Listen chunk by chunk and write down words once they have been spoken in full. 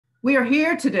We are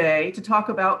here today to talk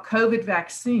about COVID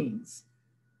vaccines.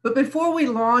 But before we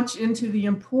launch into the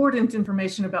important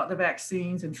information about the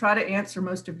vaccines and try to answer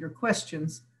most of your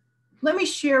questions, let me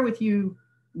share with you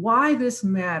why this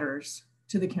matters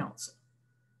to the Council.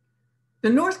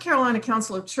 The North Carolina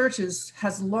Council of Churches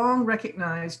has long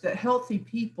recognized that healthy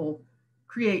people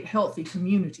create healthy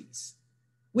communities.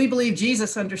 We believe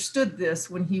Jesus understood this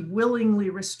when he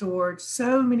willingly restored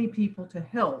so many people to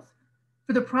health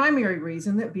for the primary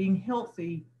reason that being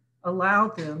healthy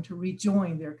allowed them to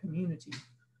rejoin their community.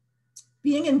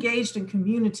 Being engaged in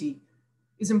community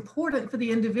is important for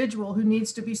the individual who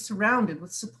needs to be surrounded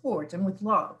with support and with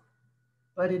love,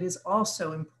 but it is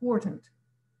also important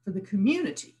for the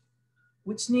community,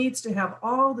 which needs to have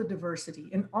all the diversity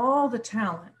and all the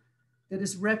talent that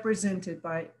is represented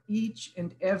by each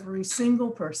and every single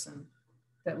person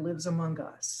that lives among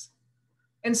us.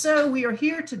 And so we are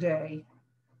here today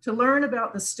to learn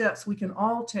about the steps we can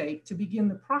all take to begin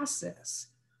the process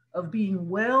of being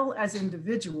well as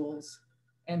individuals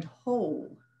and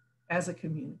whole as a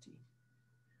community.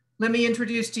 Let me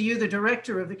introduce to you the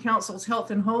director of the Council's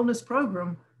Health and Wholeness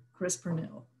program, Chris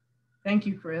Purnell. Thank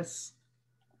you, Chris.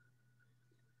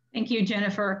 Thank you,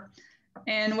 Jennifer.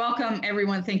 And welcome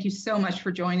everyone. Thank you so much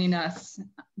for joining us.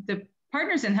 The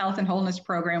Partners in Health and Wholeness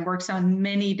program works on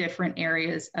many different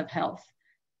areas of health,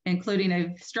 including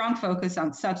a strong focus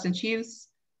on substance use,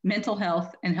 mental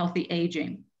health, and healthy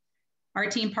aging. Our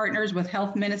team partners with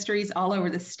health ministries all over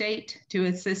the state to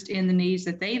assist in the needs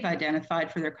that they've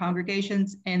identified for their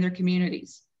congregations and their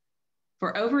communities.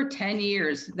 For over 10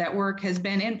 years, that work has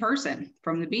been in person,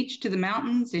 from the beach to the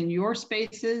mountains, in your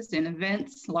spaces, in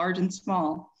events, large and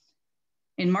small.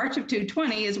 In March of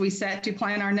 2020, as we set to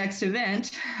plan our next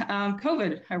event,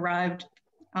 COVID arrived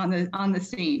on the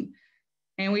scene.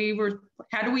 And we were,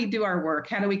 how do we do our work?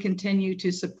 How do we continue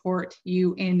to support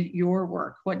you in your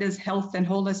work? What does Health and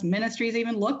Wholeness Ministries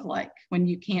even look like when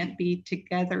you can't be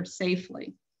together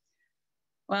safely?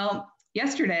 Well,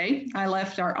 yesterday, I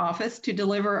left our office to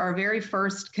deliver our very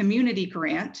first community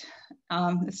grant,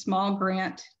 a small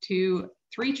grant to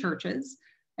 3 churches,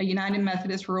 a United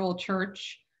Methodist Rural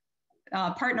Church,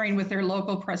 partnering with their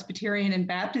local Presbyterian and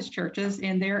Baptist churches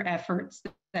in their efforts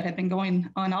that have been going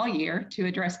on all year to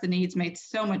address the needs made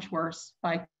so much worse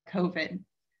by COVID.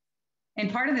 And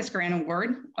part of this grant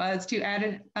award was to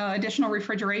add additional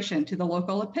refrigeration to the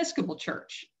local Episcopal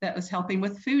church that was helping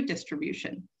with food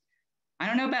distribution. I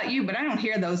don't know about you, but I don't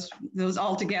hear those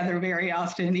all together very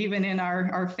often, even in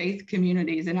our faith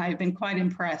communities. And I've been quite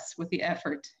impressed with the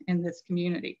effort in this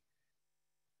community.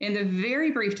 In the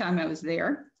very brief time I was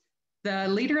there, the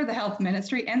leader of the health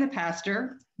ministry and the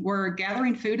pastor were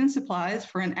gathering food and supplies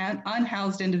for an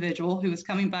unhoused individual who was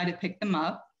coming by to pick them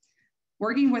up,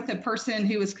 working with a person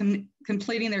who was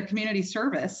completing their community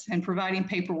service and providing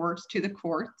paperwork to the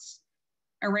courts,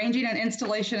 arranging an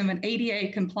installation of an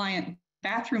ADA compliant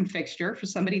bathroom fixture for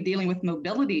somebody dealing with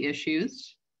mobility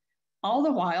issues, all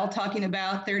the while talking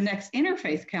about their next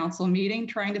interfaith council meeting,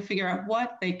 trying to figure out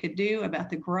what they could do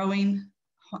about the growing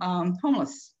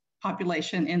homeless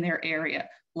population in their area,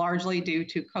 largely due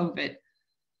to COVID.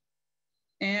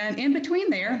 And in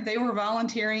between there, they were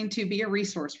volunteering to be a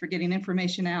resource for getting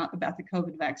information out about the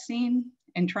COVID vaccine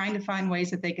and trying to find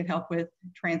ways that they could help with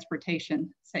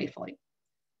transportation safely.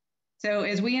 So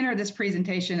as we enter this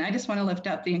presentation, I just want to lift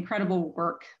up the incredible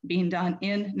work being done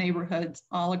in neighborhoods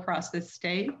all across this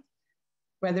state.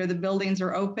 Whether the buildings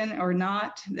are open or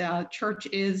not, the church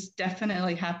is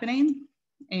definitely happening.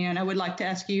 And I would like to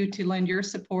ask you to lend your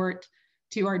support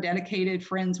to our dedicated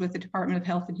friends with the Department of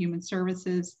Health and Human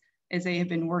Services as they have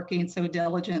been working so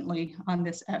diligently on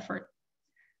this effort.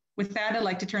 With that, I'd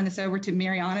like to turn this over to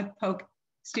Mariana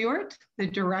Polk-Stewart, the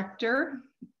Director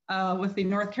with the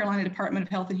North Carolina Department of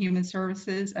Health and Human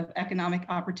Services of Economic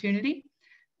Opportunity,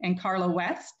 and Carla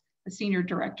West, the Senior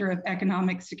Director of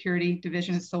Economic Security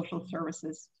Division of Social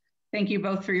Services. Thank you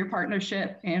both for your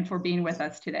partnership and for being with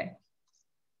us today.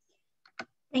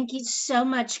 Thank you so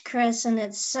much, Chris, and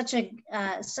it's such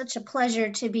a pleasure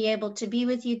to be able to be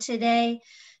with you today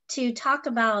to talk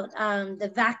about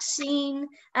the vaccine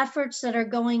efforts that are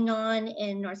going on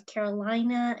in North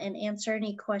Carolina and answer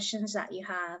any questions that you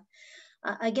have.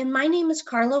 Again, my name is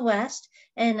Carla West,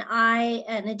 and I,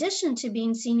 in addition to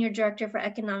being Senior Director for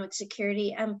Economic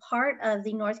Security, am part of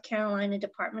the North Carolina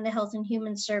Department of Health and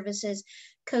Human Services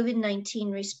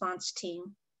COVID-19 response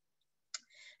team.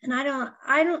 And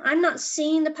I'm not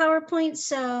seeing the PowerPoint,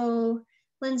 so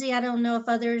Lindsay, I don't know if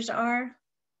others are.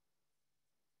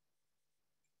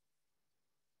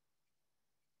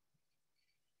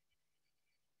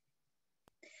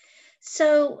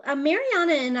 So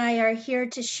Mariana and I are here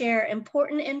to share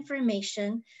important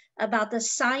information about the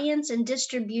science and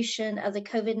distribution of the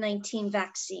COVID-19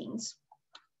 vaccines.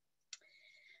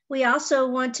 We also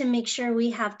want to make sure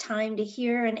we have time to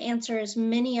hear and answer as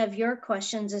many of your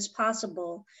questions as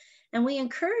possible. And we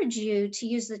encourage you to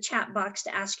use the chat box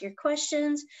to ask your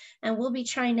questions, and we'll be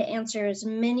trying to answer as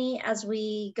many as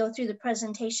we go through the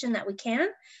presentation that we can,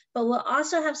 but we'll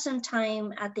also have some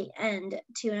time at the end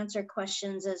to answer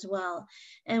questions as well.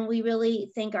 And we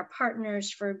really thank our partners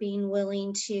for being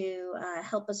willing to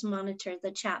help us monitor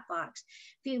the chat box.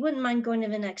 If you wouldn't mind going to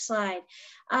the next slide.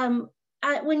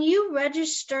 When you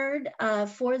registered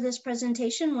for this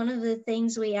presentation, one of the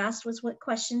things we asked was, what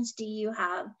questions do you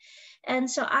have? And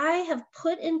so I have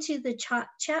put into the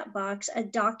chat box a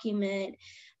document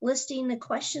listing the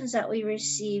questions that we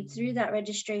received through that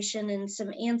registration and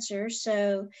some answers.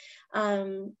 So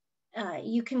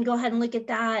you can go ahead and look at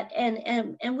that,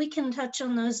 and we can touch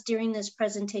on those during this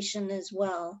presentation as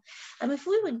well. If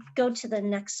we would go to the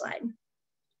next slide.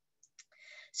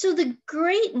 So the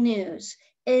great news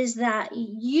is that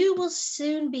you will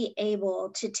soon be able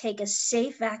to take a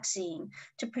safe vaccine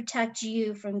to protect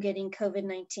you from getting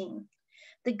COVID-19.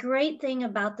 The great thing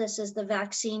about this is the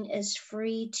vaccine is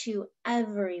free to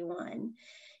everyone.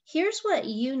 Here's what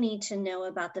you need to know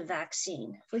about the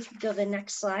vaccine. If we could go to the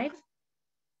next slide.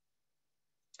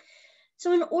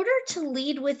 So in order to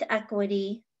lead with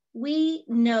equity, we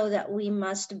know that we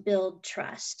must build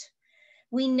trust.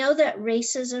 We know that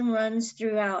racism runs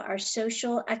throughout our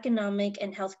social, economic,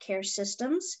 and healthcare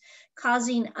systems,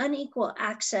 causing unequal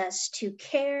access to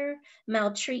care,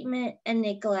 maltreatment, and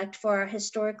neglect for our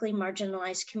historically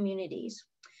marginalized communities.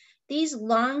 These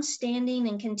long-standing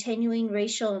and continuing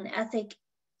racial and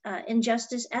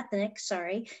injustices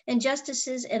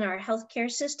in our healthcare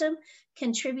system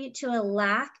contribute to a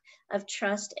lack of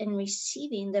trust in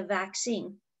receiving the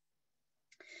vaccine.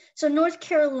 So North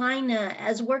Carolina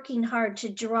is working hard to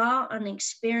draw on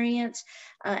experience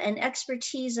and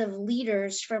expertise of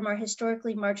leaders from our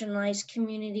historically marginalized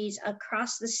communities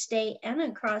across the state and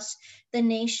across the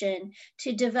nation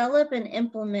to develop and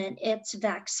implement its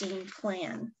vaccine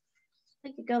plan.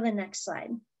 I could go to the next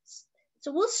slide.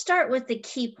 So we'll start with the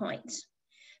key points.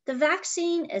 The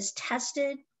vaccine is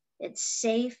tested, it's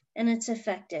safe, and it's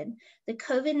effective. The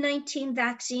COVID-19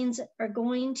 vaccines are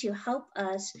going to help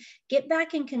us get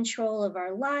back in control of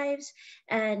our lives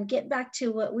and get back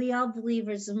to what we all believe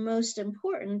is the most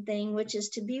important thing, which is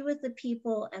to be with the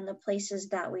people and the places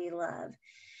that we love.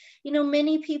 You know,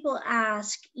 many people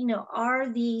ask, you know, are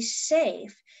these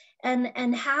safe?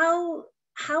 And how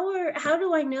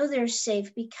do I know they're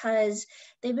safe? Because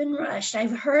they've been rushed.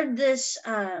 I've heard this,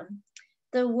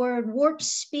 the word warp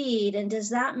speed, and does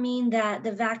that mean that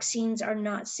the vaccines are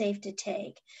not safe to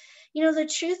take? You know, the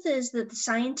truth is that the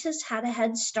scientists had a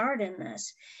head start in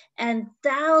this, and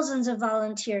thousands of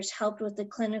volunteers helped with the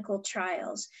clinical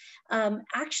trials.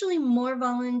 Actually, more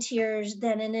volunteers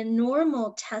than in a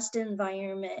normal test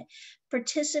environment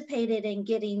participated in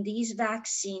getting these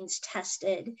vaccines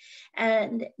tested,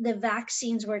 and the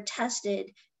vaccines were tested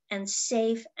and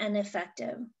safe and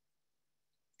effective.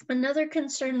 Another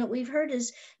concern that we've heard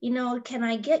is, you know, can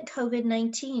I get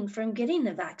COVID-19 from getting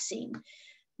the vaccine?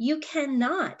 You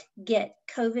cannot get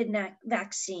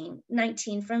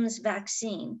COVID-19 from this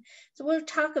vaccine. So we'll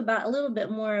talk about a little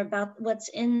bit more about what's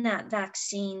in that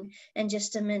vaccine in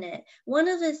just a minute. One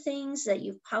of the things that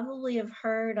you probably have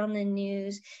heard on the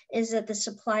news is that the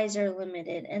supplies are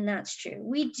limited, and that's true.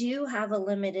 We do have a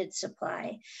limited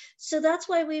supply. So that's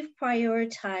why we've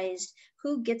prioritized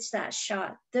who gets that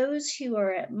shot. Those who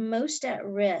are most at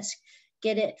risk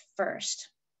get it first.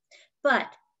 But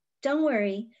don't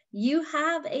worry, you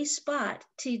have a spot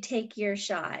to take your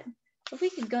shot. If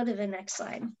we could go to the next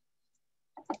slide.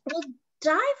 We'll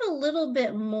dive a little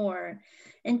bit more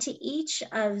into each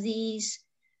of these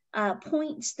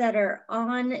points that are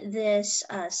on this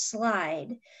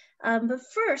slide. But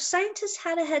first, scientists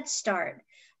had a head start,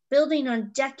 building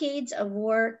on decades of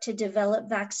work to develop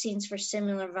vaccines for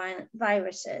similar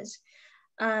viruses.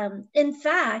 In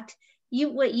fact,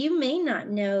 what you may not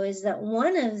know is that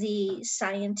one of the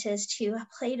scientists who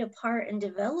played a part in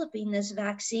developing this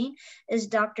vaccine is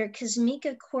Dr.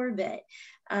 Kizzmekia Corbett.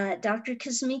 Dr.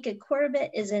 Kizzmekia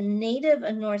Corbett is a native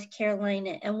of North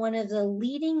Carolina and one of the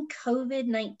leading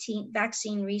COVID-19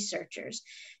 vaccine researchers.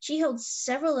 She holds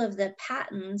several of the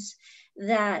patents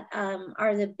that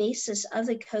are the basis of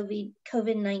the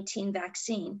COVID-19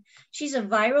 vaccine. She's a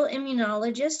viral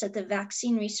immunologist at the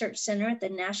Vaccine Research Center at the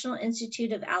National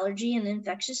Institute of Allergy and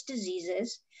Infectious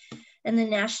Diseases and the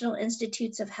National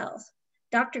Institutes of Health.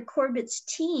 Dr. Corbett's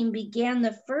team began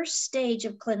the first stage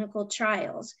of clinical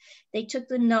trials. They took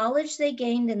the knowledge they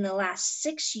gained in the last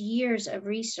 6 years of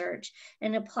research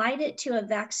and applied it to a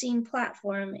vaccine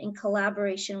platform in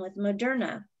collaboration with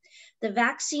Moderna. The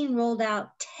vaccine rolled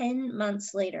out 10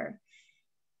 months later.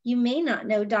 You may not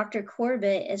know Dr.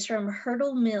 Corbett is from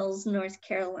Hurdle Mills, North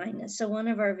Carolina, so one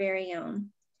of our very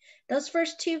own. Those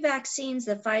first 2 vaccines,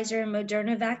 the Pfizer and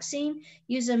Moderna vaccine,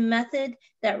 use a method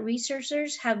that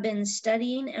researchers have been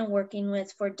studying and working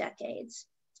with for decades.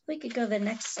 We could go to the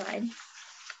next slide.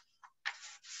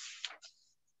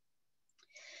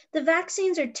 The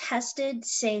vaccines are tested,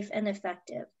 safe, and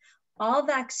effective. All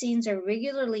vaccines are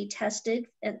regularly tested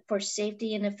for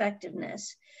safety and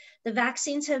effectiveness. The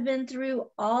vaccines have been through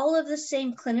all of the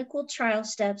same clinical trial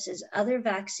steps as other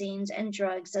vaccines and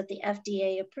drugs that the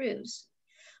FDA approves.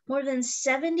 More than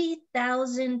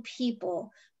 70,000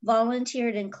 people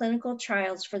volunteered in clinical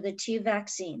trials for the 2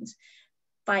 vaccines,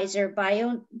 Pfizer,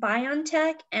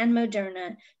 BioNTech, and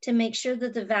Moderna, to make sure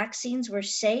that the vaccines were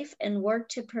safe and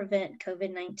worked to prevent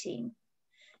COVID-19.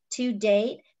 To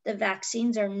date, the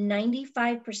vaccines are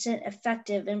 95%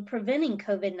 effective in preventing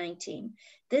COVID-19.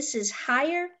 This is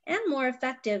higher and more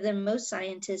effective than most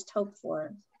scientists hope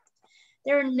for.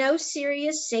 There are no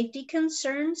serious safety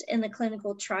concerns in the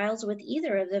clinical trials with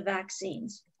either of the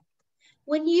vaccines.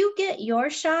 When you get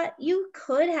your shot, you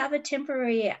could have a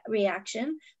temporary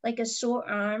reaction like a sore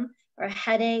arm or a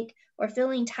headache or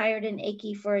feeling tired and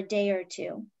achy for a day or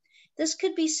 2. This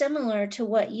could be similar to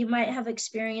what you might have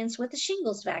experienced with the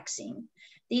shingles vaccine.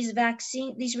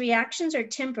 These reactions are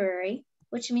temporary,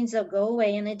 which means they'll go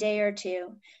away in a day or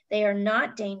 2. They are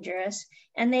not dangerous,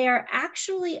 and they are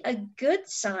actually a good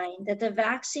sign that the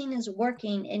vaccine is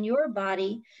working in your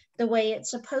body the way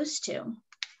it's supposed to.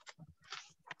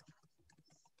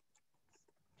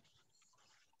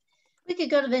 We could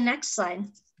go to the next slide.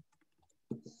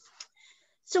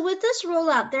 So with this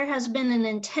rollout, there has been an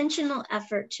intentional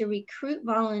effort to recruit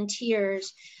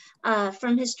volunteers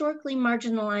from historically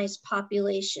marginalized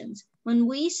populations. When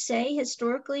we say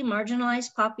historically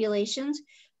marginalized populations,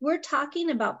 we're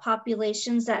talking about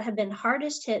populations that have been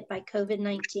hardest hit by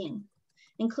COVID-19,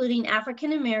 including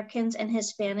African Americans and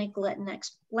Hispanic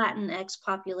Latinx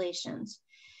populations.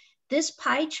 This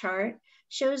pie chart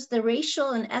shows the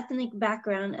racial and ethnic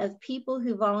background of people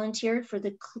who volunteered for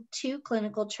the 2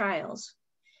 clinical trials.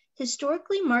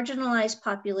 Historically marginalized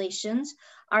populations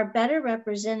are better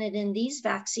represented in these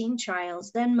vaccine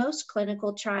trials than most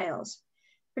clinical trials.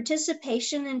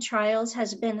 Participation in trials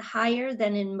has been higher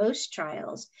than in most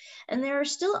trials, and there are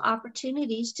still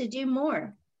opportunities to do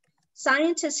more.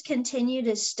 Scientists continue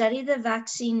to study the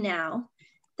vaccine now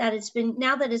that it's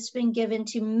been given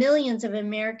to millions of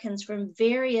Americans from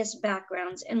various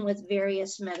backgrounds and with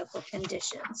various medical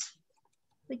conditions.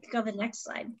 We can go to the next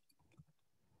slide.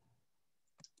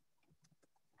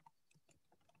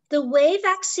 The way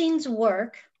vaccines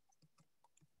work,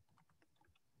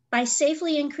 by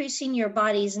safely increasing your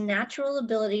body's natural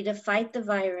ability to fight the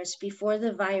virus before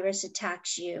the virus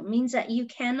attacks you, means that you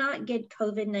cannot get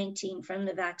COVID-19 from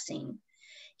the vaccine.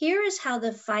 Here is how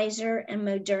the Pfizer and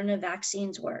Moderna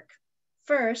vaccines work.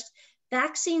 First,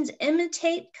 vaccines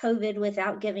imitate COVID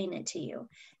without giving it to you.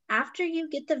 After you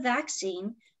get the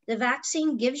vaccine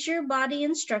gives your body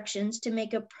instructions to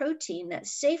make a protein that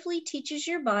safely teaches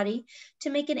your body to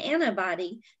make an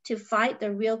antibody to fight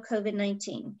the real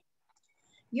COVID-19.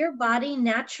 Your body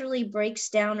naturally breaks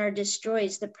down or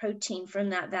destroys the protein from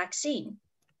that vaccine.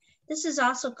 This is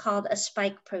also called a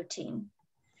spike protein.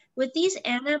 With these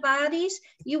antibodies,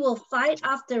 you will fight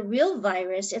off the real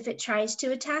virus if it tries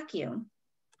to attack you.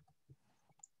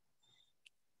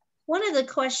 One of the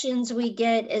questions we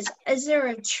get is there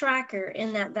a tracker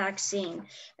in that vaccine?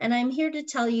 And I'm here to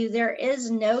tell you there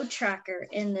is no tracker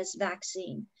in this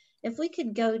vaccine. If we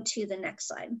could go to the next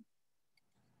slide.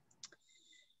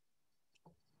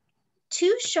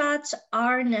 2 shots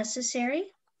are necessary,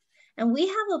 and we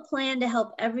have a plan to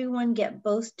help everyone get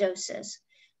both doses.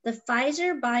 The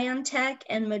Pfizer, BioNTech,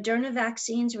 and Moderna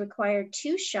vaccines require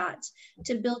 2 shots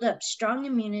to build up strong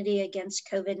immunity against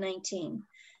COVID-19.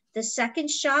 The second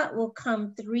shot will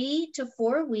come 3 to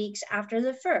 4 weeks after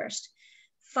the first.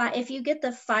 If you get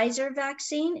the Pfizer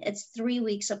vaccine, it's 3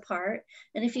 weeks apart.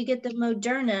 And if you get the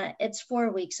Moderna, it's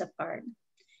 4 weeks apart.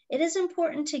 It is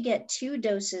important to get 2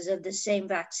 doses of the same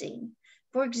vaccine.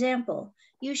 For example,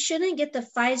 you shouldn't get the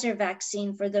Pfizer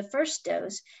vaccine for the first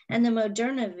dose and the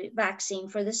Moderna vaccine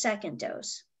for the second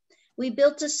dose. We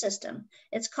built a system.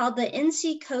 It's called the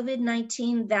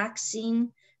COVID-19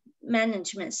 Vaccine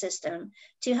Management System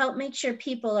to help make sure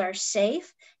people are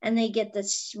safe and they get the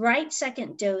right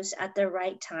second dose at the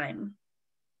right time.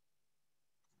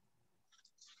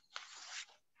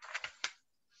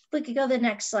 We could go to the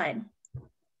next slide.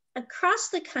 Across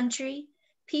the country,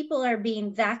 people are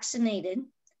being vaccinated.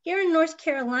 Here in North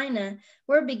Carolina,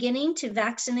 we're beginning to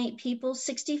vaccinate people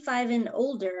 65 and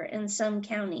older in some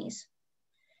counties.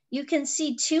 You can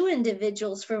see 2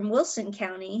 individuals from Wilson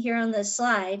County here on this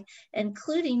slide,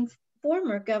 including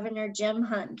former Governor Jim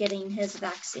Hunt getting his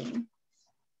vaccine.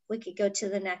 We could go to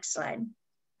the next slide.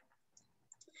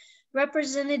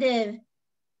 Representative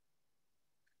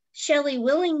Shelley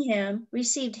Willingham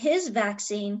received his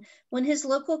vaccine when his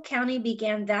local county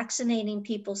began vaccinating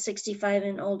people 65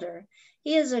 and older.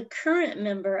 He is a current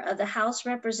member of the House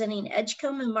representing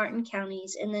Edgecombe and Martin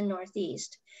counties in the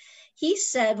Northeast. He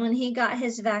said when he got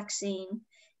his vaccine,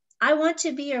 "I want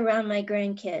to be around my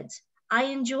grandkids. I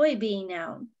enjoy being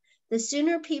out. The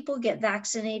sooner people get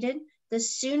vaccinated, the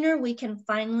sooner we can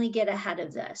finally get ahead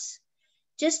of this."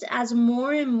 Just as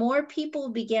more and more people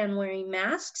began wearing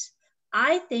masks,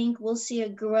 I think we'll see a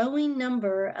growing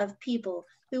number of people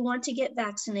who want to get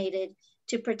vaccinated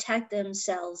to protect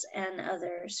themselves and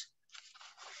others.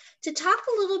 To talk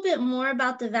a little bit more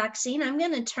about the vaccine, I'm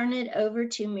going to turn it over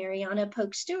to Mariana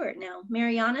Polk-Stewart now.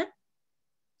 Mariana?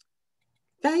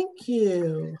 Thank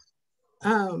you.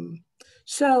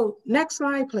 So next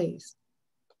slide, please.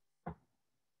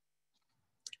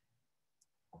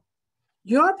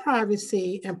 Your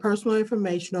privacy and personal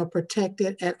information are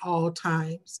protected at all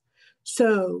times.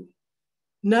 So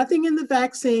nothing in the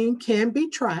vaccine can be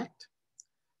tracked.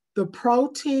 The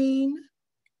protein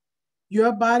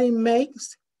your body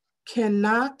makes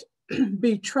cannot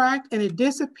be tracked, and it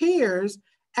disappears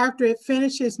after it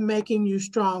finishes making you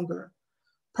stronger.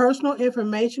 Personal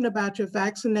information about your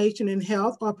vaccination and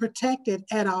health are protected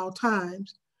at all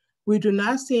times. We do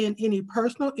not send any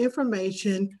personal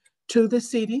information to the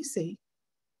CDC.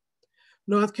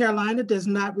 North Carolina does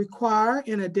not require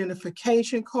an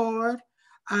identification card,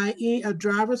 i.e. a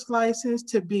driver's license,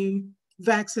 to be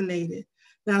vaccinated.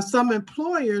 Now, some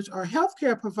employers or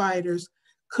healthcare providers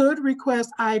could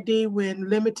request ID when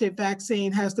limited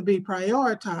vaccine has to be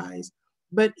prioritized,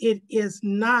 but it is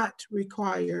not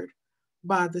required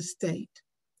by the state.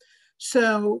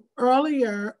 So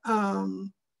earlier,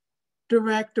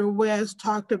 Director West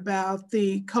talked about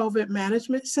the COVID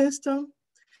management system.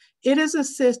 It is a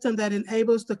system that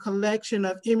enables the collection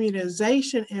of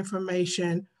immunization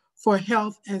information for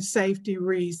health and safety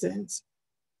reasons.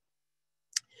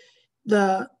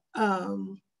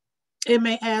 It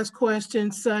may ask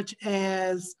questions such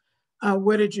as,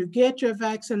 where did you get your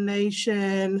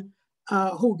vaccination?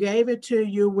 Who gave it to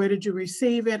you? Where did you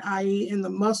receive it, i.e. in the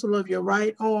muscle of your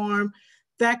right arm?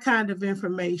 That kind of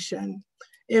information.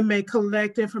 It may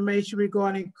collect information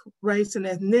regarding race and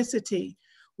ethnicity,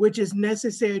 which is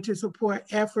necessary to support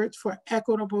efforts for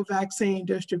equitable vaccine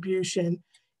distribution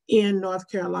in North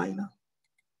Carolina.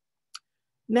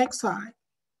 Next slide.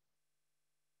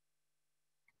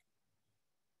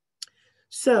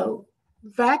 So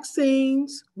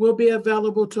vaccines will be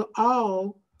available to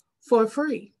all for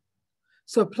free.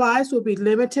 Supplies will be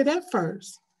limited at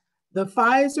first. The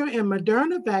Pfizer and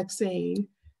Moderna vaccine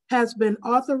has been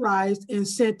authorized and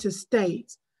sent to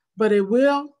states, but it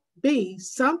will be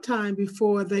sometime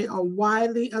before they are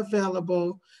widely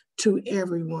available to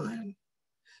everyone.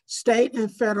 State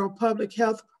and federal public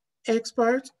health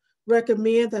experts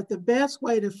recommend that the best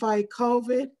way to fight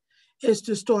COVID is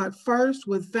to start first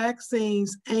with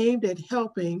vaccines aimed at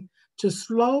helping to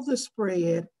slow the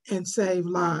spread and save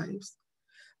lives.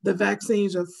 The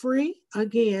vaccines are free,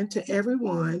 again, to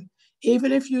everyone,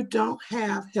 even if you don't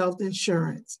have health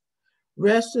insurance.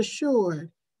 Rest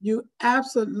assured, you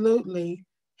absolutely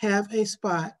have a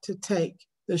spot to take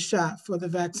the shot for the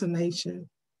vaccination.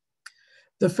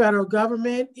 The federal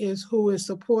government is who is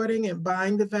supporting and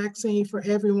buying the vaccine for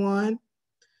everyone.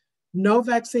 No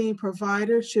vaccine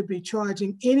provider should be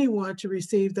charging anyone to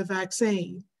receive the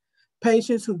vaccine.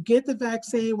 Patients who get the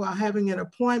vaccine while having an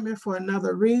appointment for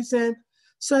another reason,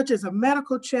 such as a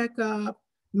medical checkup,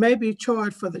 may be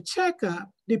charged for the checkup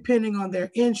depending on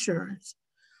their insurance.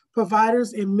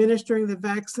 Providers administering the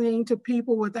vaccine to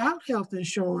people without health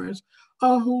insurance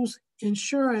or whose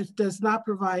insurance does not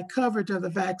provide coverage of the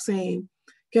vaccine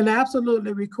can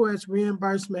absolutely request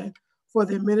reimbursement for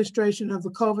the administration of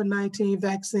the COVID-19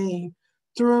 vaccine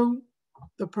through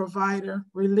the Provider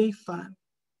Relief Fund.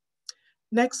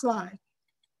 Next slide.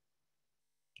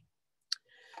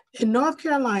 In North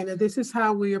Carolina, this is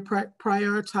how we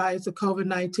prioritize the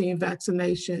COVID-19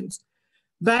 vaccinations.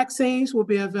 Vaccines will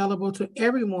be available to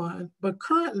everyone, but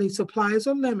currently supplies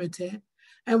are limited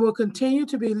and will continue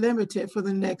to be limited for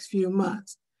the next few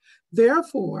months.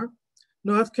 Therefore,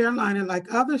 North Carolina,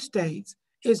 like other states,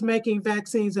 is making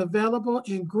vaccines available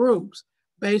in groups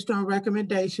based on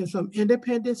recommendations from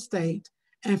independent state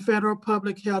and federal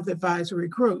public health advisory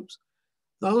groups.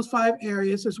 Those 5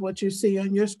 areas is what you see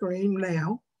on your screen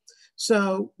now.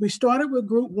 So we started with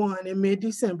group 1 in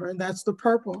mid-December, and that's the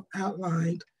purple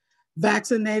outlined,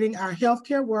 vaccinating our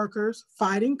healthcare workers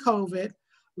fighting COVID,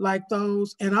 like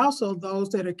those, and also those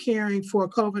that are caring for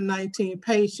COVID-19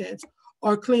 patients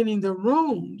or cleaning the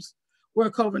rooms where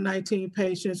COVID-19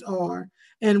 patients are,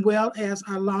 and well as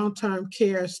our long-term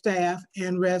care staff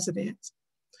and residents.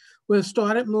 We've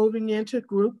started moving into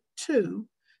group 2.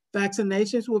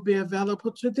 Vaccinations will be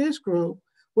available to this group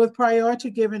with priority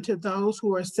given to those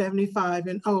who are 75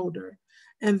 and older.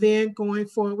 And then going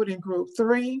forward in group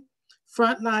 3,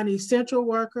 frontline essential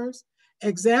workers.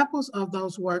 Examples of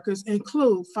those workers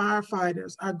include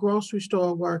firefighters, our grocery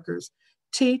store workers,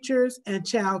 teachers, and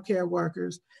childcare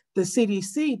workers. The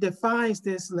CDC defines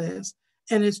this list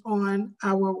and it's on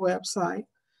our website.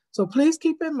 So please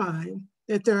keep in mind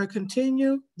that there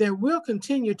will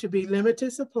continue to be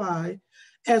limited supply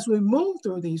as we move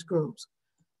through these groups.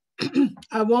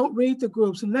 I won't read the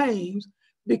groups' names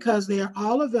because they are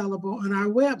all available on our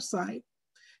website.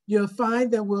 You'll find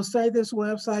that we'll say this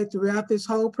website throughout this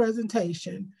whole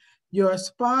presentation,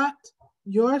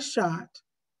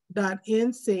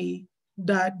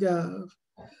 yourspot.yourshot.nc.gov.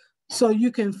 So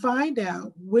you can find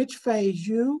out which phase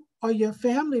you or your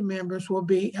family members will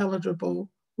be eligible,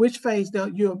 which phase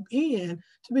that you're in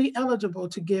to be eligible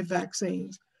to get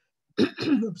vaccines.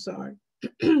 I'm sorry.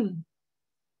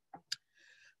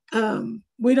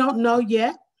 We don't know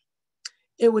yet.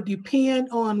 It would depend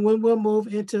on when we'll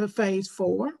move into phase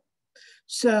 4.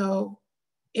 So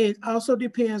it also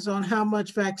depends on how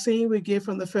much vaccine we get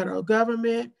from the federal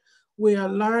government. We are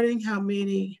learning how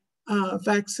many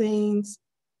vaccines,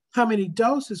 how many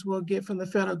doses we'll get from the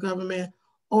federal government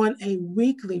on a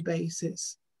weekly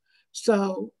basis.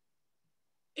 So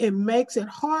it makes it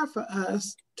hard for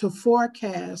us to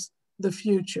forecast the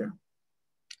future.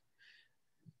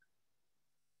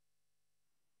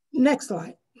 Next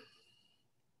slide.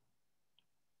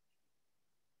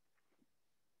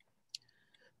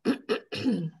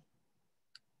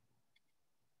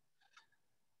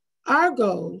 Our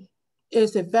goal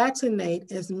is to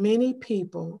vaccinate as many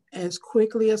people as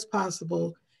quickly as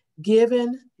possible,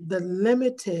 given the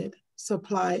limited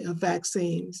supply of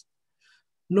vaccines.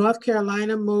 North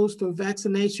Carolina moves through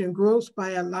vaccination groups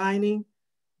by aligning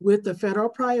with the federal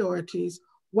priorities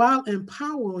while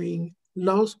empowering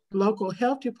local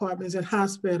health departments and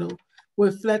hospitals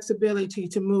with flexibility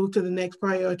to move to the next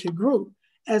priority group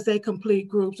as they complete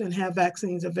groups and have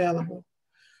vaccines available.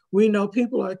 We know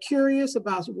people are curious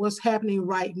about what's happening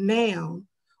right now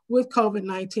with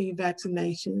COVID-19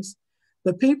 vaccinations.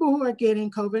 The people who are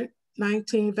getting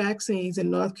COVID-19 vaccines in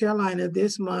North Carolina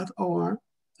this month are,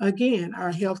 again,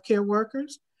 our healthcare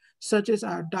workers, such as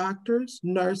our doctors,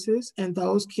 nurses, and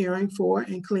those caring for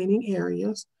and cleaning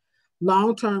areas,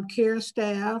 long-term care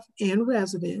staff and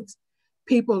residents,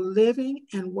 people living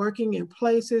and working in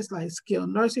places like skilled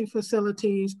nursing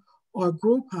facilities or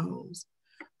group homes.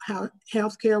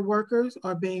 Healthcare workers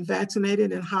are being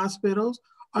vaccinated in hospitals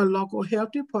or local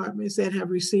health departments that have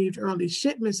received early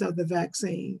shipments of the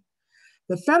vaccine.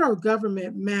 The federal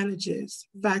government manages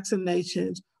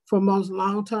vaccinations for most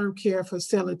long-term care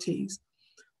facilities.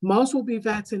 Most will be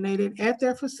vaccinated at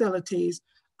their facilities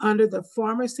under the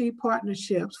Pharmacy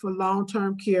Partnerships for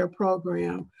Long-Term Care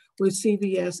program with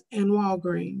CVS and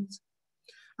Walgreens.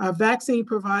 Our vaccine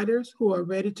providers who are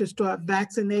ready to start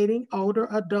vaccinating older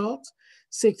adults,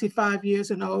 65 years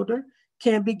and older,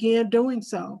 can begin doing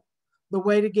so. The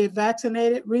way to get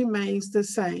vaccinated remains the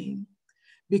same.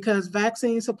 Because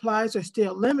vaccine supplies are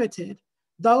still limited,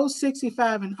 those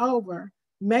 65 and over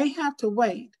may have to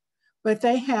wait, but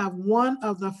they have one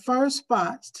of the first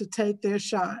spots to take their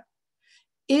shot.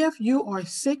 If you are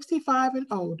 65 and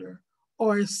older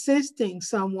or assisting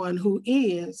someone who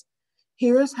is,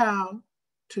 here's how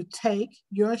to take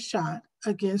your shot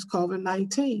against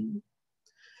COVID-19.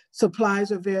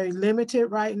 Supplies are very limited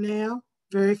right now.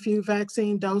 Very few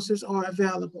vaccine doses are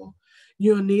available.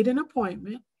 You'll need an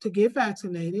appointment to get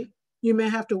vaccinated. You may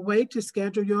have to wait to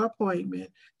schedule your appointment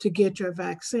to get your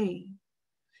vaccine.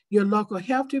 Your local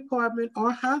health department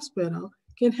or hospital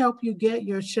can help you get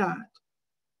your shot.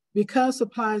 Because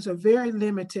supplies are very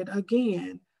limited,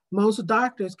 again, most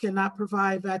doctors cannot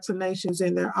provide vaccinations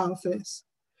in their office.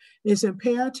 It's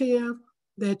imperative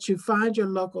that you find your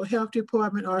local health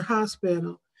department or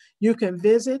hospital. You can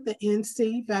visit the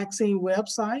NC vaccine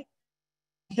website,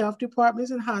 health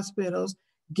departments and hospitals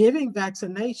giving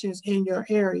vaccinations in your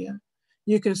area.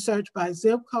 You can search by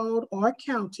zip code or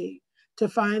county to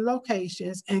find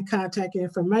locations and contact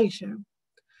information.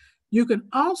 You can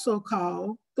also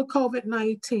call the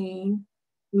COVID-19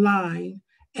 line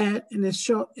and it's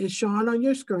shown on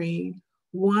your screen,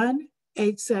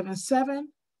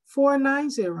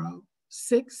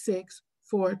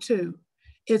 1-877-490-6642.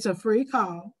 It's a free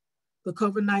call. The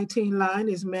COVID-19 line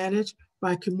is managed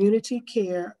by Community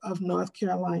Care of North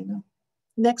Carolina.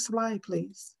 Next slide,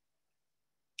 please.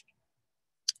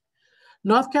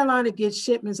 North Carolina gets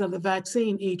shipments of the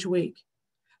vaccine each week.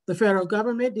 The federal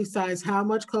government decides how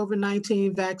much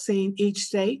COVID-19 vaccine each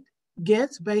state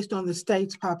gets based on the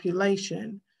state's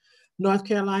population. North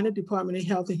Carolina Department of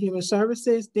Health and Human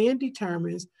Services then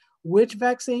determines which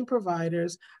vaccine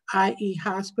providers, i.e.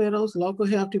 hospitals, local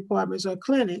health departments, or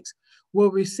clinics,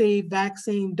 will receive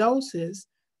vaccine doses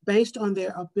based on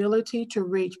their ability to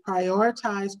reach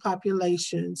prioritized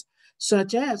populations,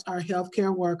 such as our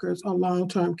healthcare workers or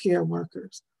long-term care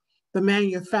workers. The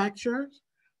manufacturer,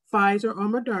 Pfizer or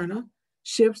Moderna,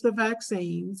 ships the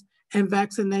vaccines and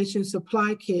vaccination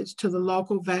supply kits to the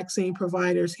local vaccine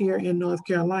providers here in North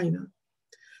Carolina.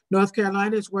 North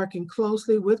Carolina is working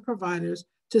closely with providers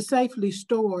to safely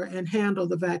store and handle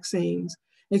the vaccines,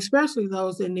 especially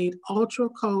those that need ultra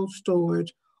cold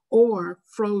storage or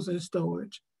frozen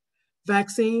storage.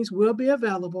 Vaccines will be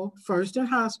available first in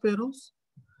hospitals,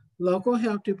 local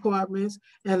health departments,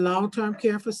 and long-term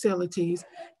care facilities,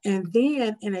 and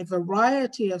then in a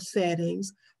variety of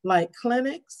settings like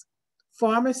clinics,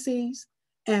 pharmacies,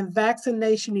 and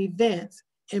vaccination events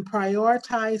in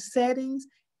prioritized settings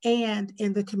and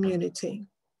in the community.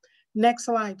 Next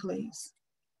slide, please.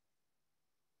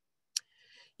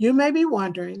 You may be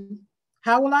wondering,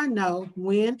 how will I know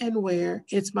when and where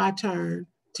it's my turn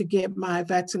to get my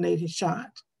vaccination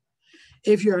shot?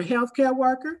 If you're a healthcare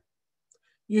worker,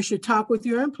 you should talk with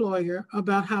your employer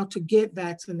about how to get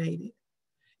vaccinated.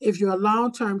 If you're a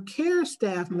long-term care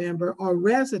staff member or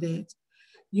resident,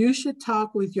 you should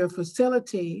talk with your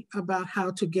facility about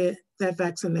how to get that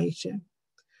vaccination.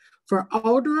 For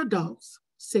older adults,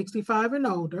 65 and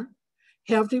older,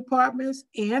 health departments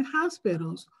and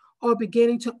hospitals are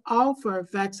beginning to offer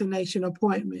vaccination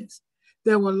appointments.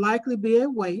 There will likely be a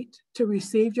wait to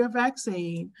receive your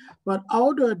vaccine, but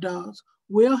older adults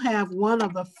will have one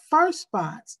of the first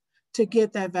spots to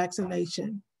get that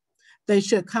vaccination. They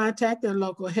should contact their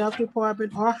local health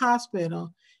department or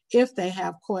hospital if they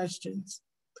have questions.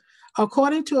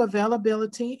 According to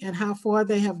availability and how far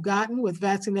they have gotten with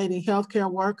vaccinating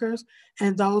healthcare workers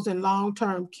and those in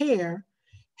long-term care,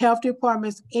 health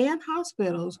departments and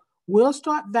hospitals will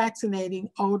start vaccinating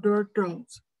older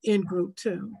adults in Group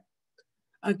 2.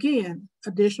 Again,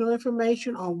 additional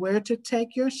information on where to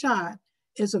take your shot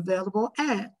is available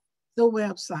at the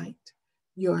website,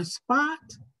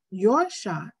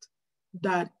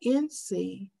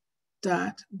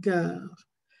 yourspotyourshot.nc.gov.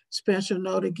 Special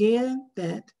note again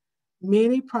that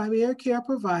many primary care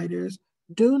providers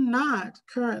do not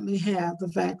currently have the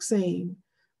vaccine.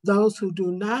 Those who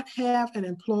do not have an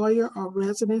employer or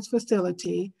residence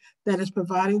facility that is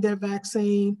providing their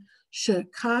vaccine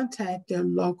should contact their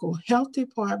local health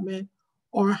department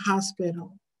or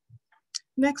hospital.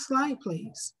 Next slide,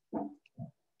 please.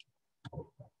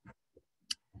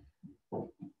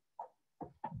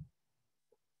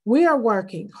 We are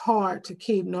working hard to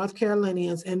keep North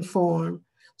Carolinians informed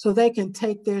so they can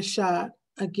take their shot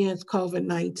against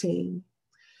COVID-19.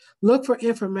 Look for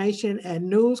information at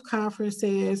news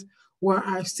conferences where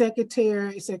our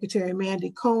Secretary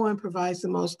Mandy Cohen, provides the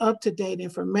most up-to-date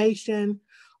information,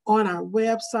 on our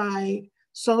website,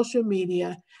 social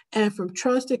media, and from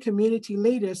trusted community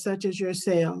leaders such as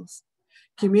yourselves.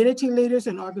 Community leaders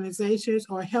and organizations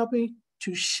are helping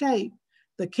to shape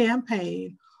the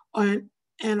campaign and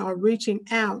are reaching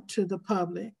out to the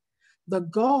public. The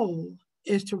goal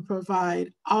is to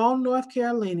provide all North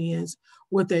Carolinians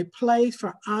with a place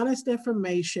for honest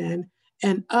information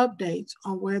and updates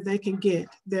on where they can get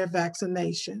their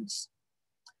vaccinations.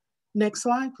 Next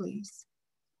slide, please.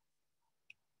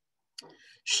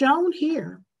 Shown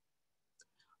here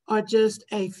are just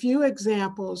a few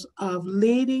examples of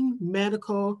leading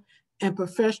medical and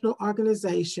professional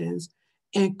organizations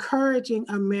encouraging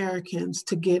Americans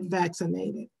to get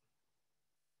vaccinated.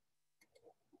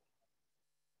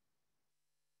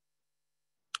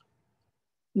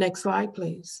 Next slide,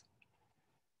 please.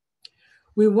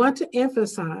 We want to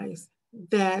emphasize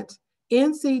that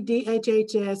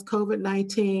NCDHHS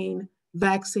COVID-19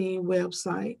 vaccine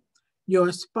website,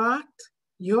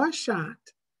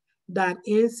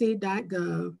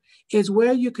 yourspotyourshot.nc.gov, is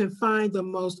where you can find the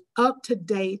most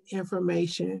up-to-date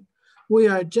information. We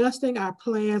are adjusting our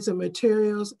plans and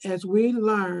materials as we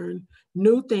learn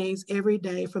new things every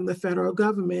day from the federal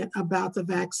government about the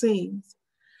vaccines.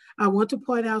 I want to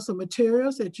point out some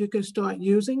materials that you can start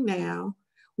using now.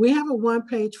 We have a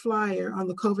one-page flyer on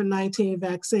the COVID-19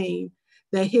 vaccine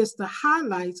that hits the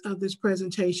highlights of this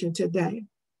presentation today.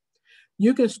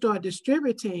 You can start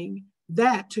distributing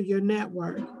that to your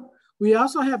network. We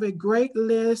also have a great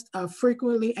list of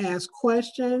frequently asked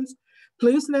questions.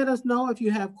 Please let us know if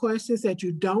you have questions that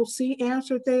you don't see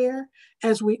answered there,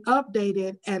 as we update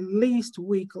it at least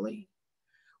weekly.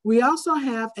 We also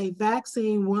have a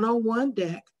Vaccine 101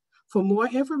 deck for more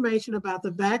information about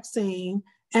the vaccine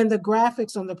and the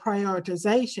graphics on the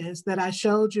prioritizations that I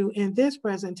showed you in this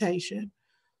presentation.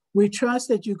 We trust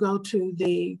that you go to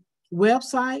the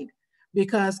website,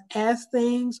 because as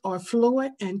things are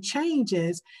fluid and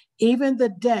changes, even the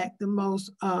deck,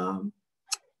 the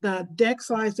deck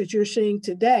slides that you're seeing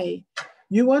today,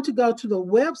 you want to go to the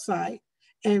website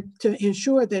and to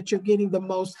ensure that you're getting the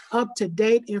most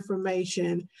up-to-date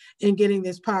information in getting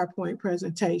this PowerPoint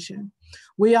presentation.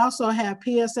 We also have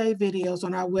PSA videos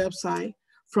on our website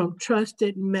from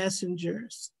trusted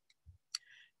messengers.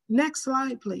 Next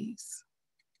slide, please.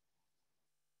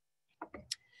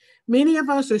 Many of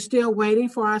us are still waiting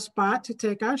for our spot to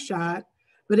take our shot,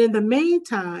 but in the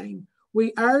meantime,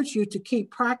 we urge you to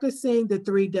keep practicing the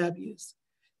 3 W's.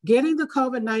 Getting the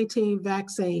COVID-19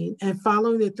 vaccine and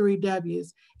following the 3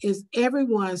 W's is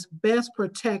everyone's best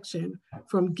protection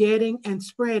from getting and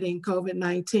spreading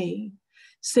COVID-19.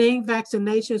 Seeing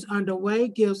vaccinations underway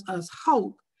gives us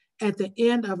hope at the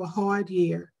end of a hard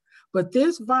year, but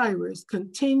this virus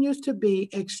continues to be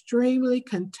extremely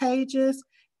contagious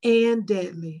and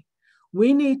deadly.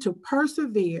 We need to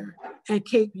persevere and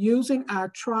keep using our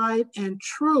tried and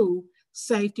true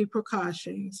safety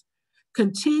precautions.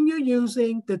 Continue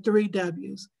using the 3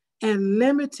 W's and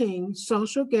limiting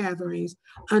social gatherings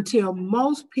until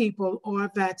most people are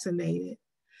vaccinated.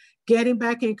 Getting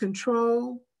back in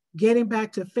control, getting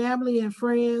back to family and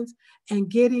friends, and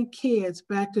getting kids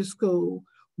back to school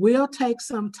will take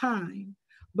some time,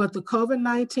 but the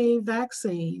COVID-19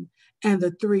 vaccine and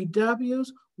the 3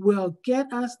 W's will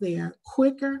get us there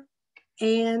quicker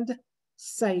and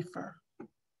safer.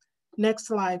 Next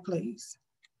slide, please.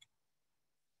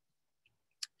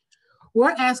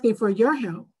 We're asking for your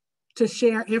help to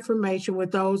share information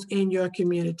with those in your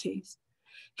communities.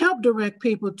 Help direct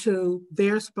people to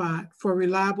their spot for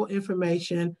reliable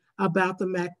information about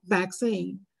the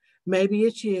vaccine. Maybe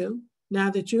it's you,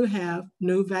 now that you have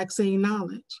new vaccine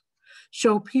knowledge.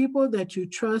 Show people that you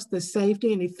trust the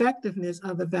safety and effectiveness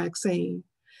of the vaccine.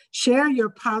 Share your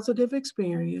positive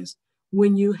experience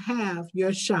when you have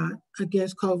your shot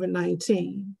against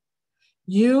COVID-19.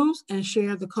 Use and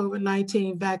share the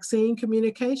COVID-19 vaccine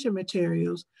communication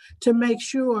materials to make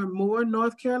sure more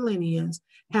North Carolinians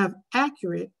have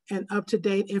accurate and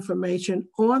up-to-date information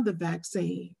on the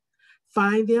vaccine.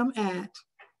 Find them at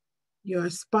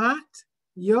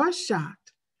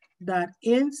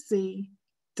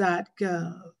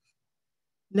yourspot.nc.gov.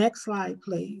 Next slide,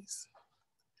 please.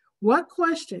 What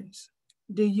questions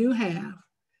do you have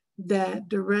that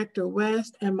Director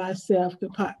West and myself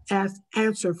could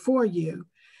answer for you?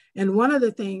 And one of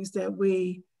the things that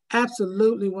we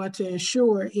absolutely want to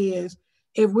ensure is,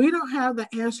 if we don't have the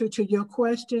answer to your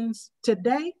questions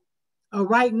today or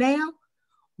right now,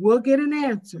 we'll get an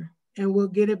answer and we'll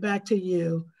get it back to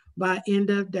you by end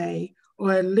of day,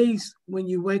 or at least when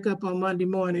you wake up on Monday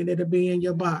morning, it'll be in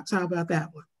your box. How about that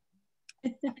one?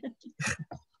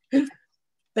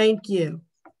 Thank you.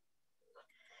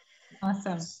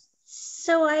 Awesome.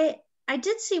 So I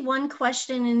did see one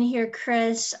question in here,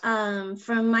 Chris,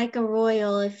 from Micah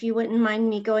Royal, if you wouldn't mind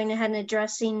me going ahead and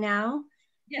addressing now.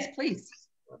 Yes, please.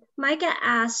 Micah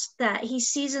asked that he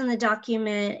sees in the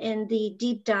document in the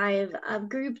deep dive of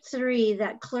group 3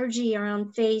 that clergy are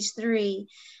on phase 3,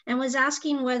 and was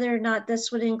asking whether or not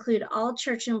this would include all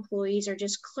church employees or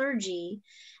just clergy,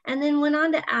 and then went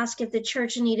on to ask if the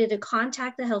church needed to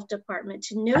contact the health department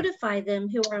to notify them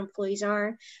who our employees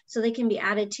are so they can be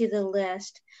added to the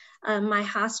list. My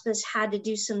hospice had to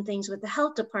do some things with the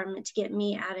health department to get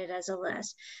me added as a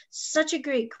list. Such a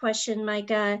great question,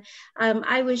 Micah.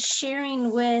 I was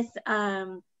sharing with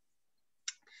the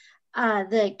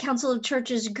Council of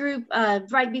Churches group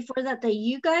right before that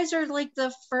you guys are like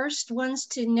the first ones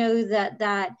to know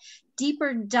that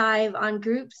deeper dive on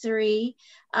group 3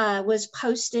 was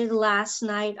posted last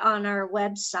night on our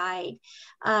website,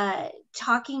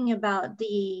 talking about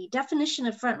the definition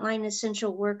of frontline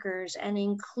essential workers and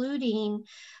including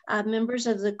members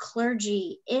of the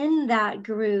clergy in that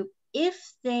group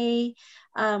if they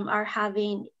are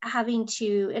having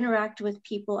to interact with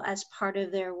people as part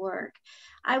of their work.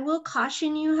 I will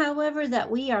caution you, however,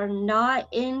 that we are not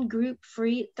in group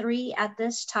 3 at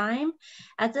this time.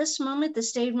 At this moment, the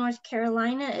state of North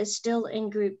Carolina is still in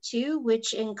group 2,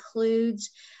 which includes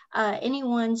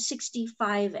anyone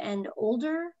 65 and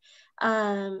older.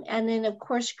 And then of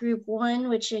course, group 1,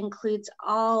 which includes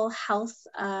all health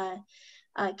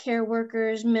care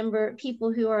workers,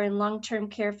 people who are in long-term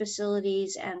care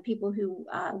facilities and people who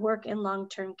work in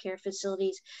long-term care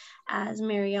facilities, as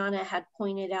Mariana had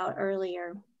pointed out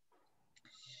earlier.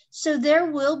 So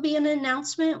there will be an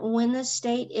announcement when the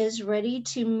state is ready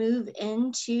to move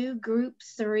into group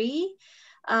 3.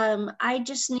 I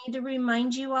just need to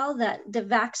remind you all that the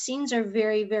vaccines are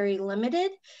very, very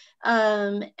limited.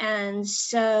 And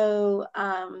so,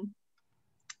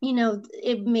 you know,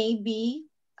 it may be,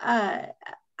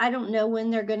 I don't know when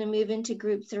they're going to move into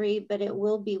group 3, but it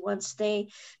will be once they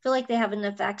feel like they have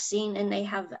enough vaccine and they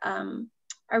have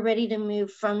are ready to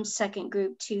move from 2nd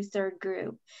group to 3rd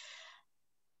group.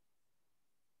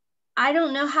 I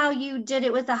don't know how you did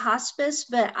it with the hospice,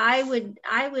 but I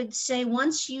would say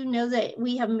once you know that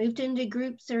we have moved into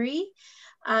group 3,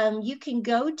 you can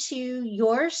go to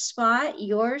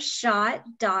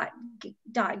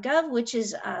yourshot.gov, which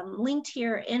is linked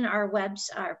here in our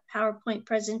PowerPoint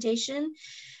presentation,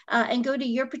 and go to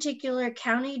your particular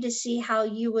county to see how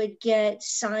you would get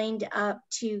signed up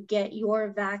to get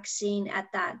your vaccine at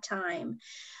that time.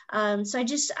 So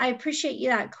I appreciate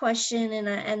that question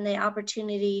and the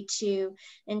opportunity to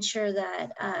ensure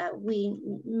that we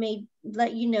may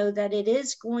let you know that it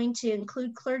is going to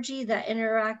include clergy that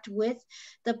interact with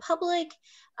the public,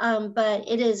 but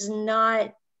it is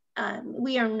not,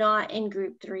 we are not in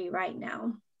group 3 right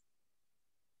now.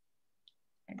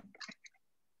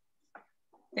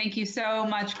 Thank you so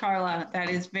much, Carla. That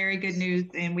is very good news,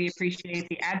 and we appreciate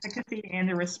the advocacy and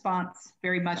the response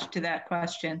very much to that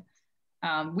question.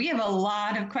 We have a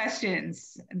lot of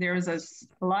questions. There's a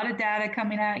lot of data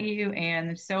coming at you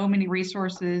and so many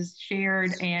resources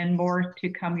shared and more to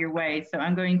come your way. So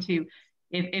I'm going to,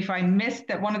 if I missed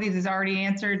that one of these is already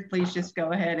answered, please just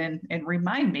go ahead and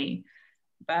remind me.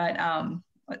 But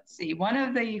let's see, one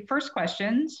of the first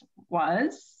questions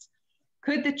was,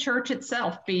 could the church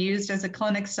itself be used as a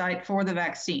clinic site for the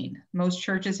vaccine? Most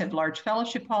churches have large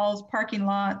fellowship halls, parking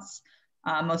lots.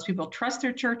 Most people trust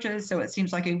their churches, so it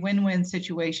seems like a win-win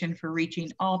situation for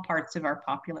reaching all parts of our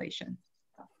population.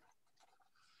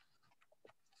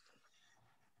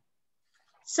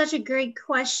 Such a great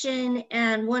question.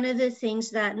 And one of the things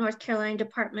that North Carolina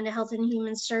Department of Health and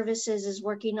Human Services is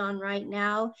working on right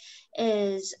now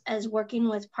is working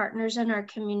with partners in our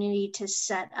community to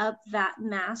set up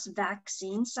mass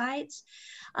vaccine sites.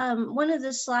 One of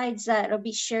the slides that will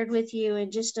be shared with you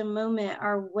in just a moment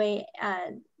are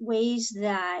ways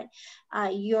that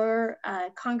your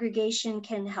congregation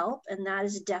can help, and that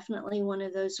is definitely one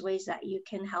of those ways that you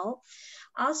can help.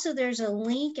 Also, there's a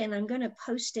link, and I'm going to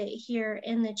post it here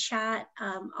in the chat.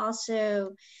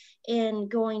 Also, in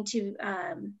going to,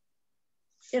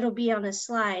 it'll be on a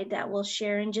slide that we'll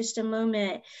share in just a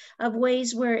moment, of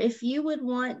ways where if you would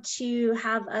want to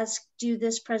have us do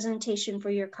this presentation for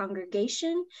your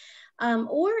congregation,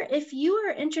 or if you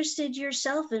are interested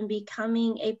yourself in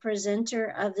becoming a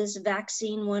presenter of this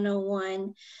Vaccine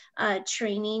 101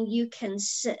 training, you can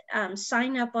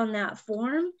sign up on that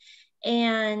form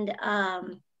and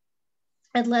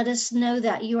let us know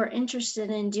that you are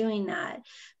interested in doing that.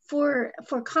 For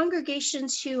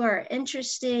congregations who are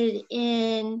interested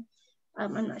in,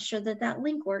 I'm not sure that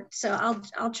link worked, so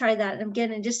I'll try that.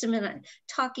 Again, in just a minute.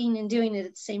 Talking and doing it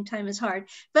at the same time is hard,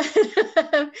 but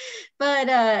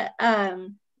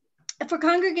for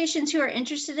congregations who are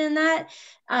interested in that,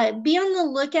 be on the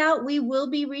lookout. We will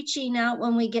be reaching out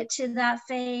when we get to that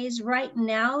phase. Right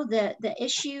now, the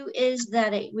issue is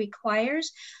that it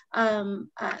requires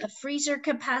a freezer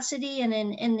capacity, and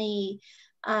in the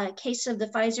case of the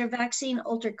Pfizer vaccine,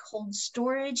 ultra cold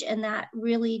storage, and that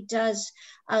really does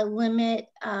limit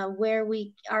where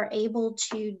we are able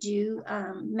to do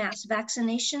mass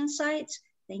vaccination sites.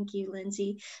 Thank you,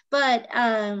 Lindsay. But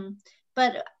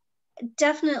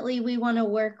definitely we want to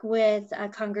work with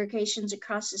congregations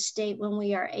across the state when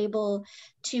we are able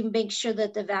to make sure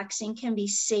that the vaccine can be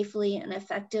safely and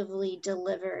effectively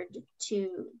delivered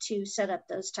to set up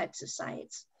those types of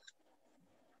sites.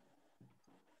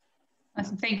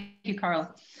 Awesome. Thank you,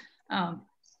 Carla.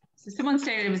 So someone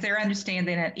stated it was their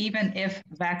understanding that even if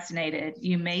vaccinated,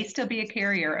 you may still be a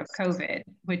carrier of COVID,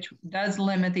 which does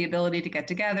limit the ability to get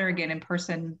together again in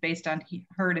person based on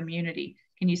herd immunity.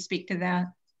 Can you speak to that?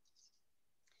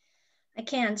 I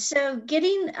can. So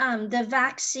getting the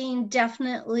vaccine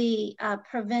definitely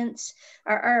prevents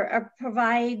or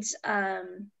provides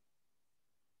I'm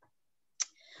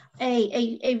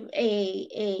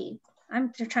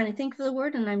trying to think of the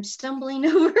word and I'm stumbling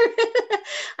over.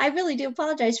 I really do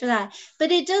apologize for that.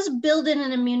 But it does build in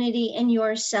an immunity in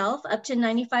yourself up to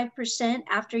 95%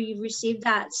 after you've received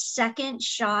that second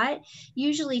shot.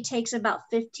 Usually takes about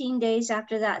 15 days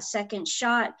after that second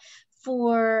shot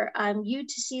for you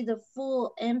to see the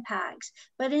full impacts.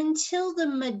 But until the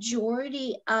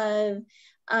majority of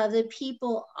the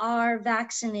people are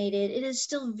vaccinated, it is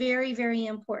still very, very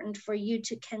important for you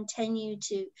to continue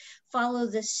to follow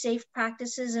the safe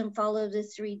practices and follow the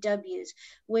 3 W's: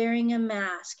 wearing a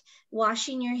mask,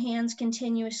 washing your hands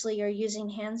continuously or using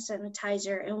hand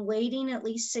sanitizer, and waiting at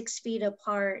least 6 feet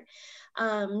apart.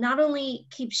 Not only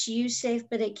keeps you safe,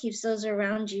 but it keeps those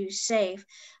around you safe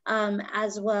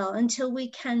as well, until we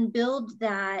can build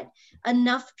that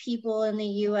enough people in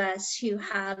the US who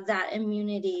have that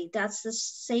immunity. That's the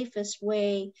safest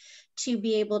way to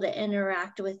be able to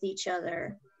interact with each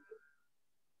other.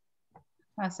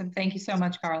 Awesome. Thank you so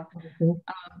much, Carl.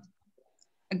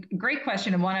 A great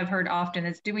question, and one I've heard often,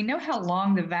 is do we know how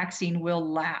long the vaccine will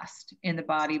last in the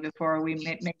body before we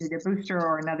make it a booster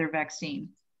or another vaccine?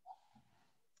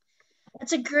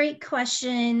 That's a great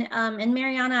question. And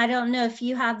Mariana, I don't know if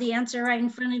you have the answer right in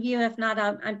front of you. If not,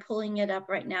 I'm pulling it up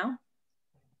right now.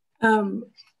 Oh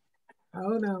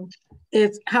no,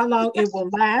 it's how long it will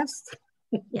last.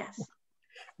 Yes.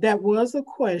 That was a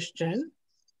question.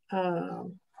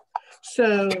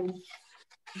 So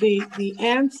the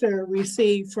answer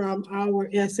received from our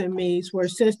SMEs were,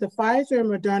 since the Pfizer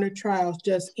and Moderna trials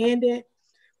just ended,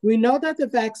 we know that the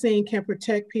vaccine can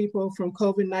protect people from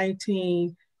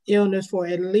COVID-19 illness for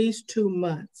at least 2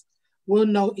 months. We'll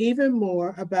know even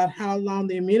more about how long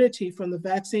the immunity from the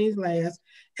vaccines lasts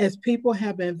as people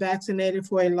have been vaccinated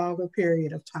for a longer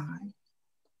period of time.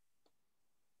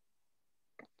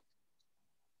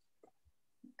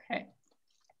 Okay.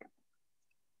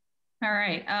 All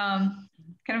right.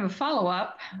 Kind of a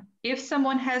follow-up. If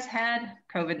someone has had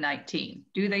COVID-19,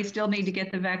 do they still need to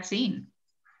get the vaccine?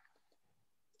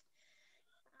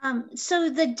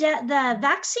 So the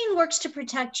vaccine works to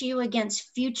protect you against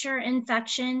future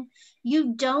infection.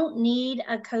 You don't need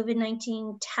a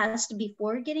COVID-19 test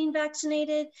before getting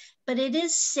vaccinated, but it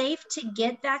is safe to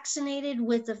get vaccinated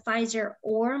with the Pfizer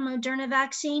or Moderna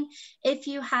vaccine if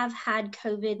you have had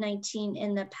COVID-19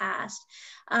 in the past.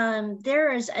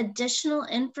 There is additional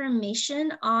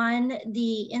information on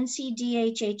the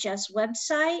NCDHHS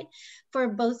website for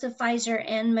both the Pfizer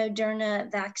and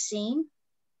Moderna vaccine.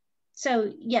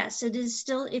 So yes, it is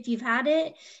still, if you've had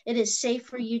it, it is safe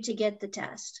for you to get the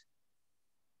test.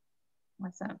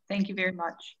 Awesome. Thank you very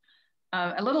much.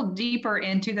 A little deeper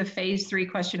into the phase 3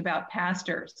 question about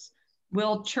pastors.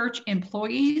 Will church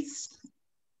employees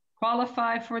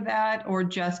qualify for that, or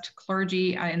just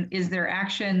clergy? And is there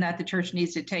action that the church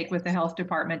needs to take with the health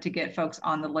department to get folks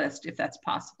on the list if that's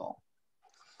possible?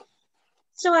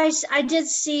 So I did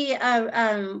see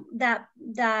that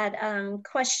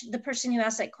question. The person who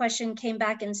asked that question came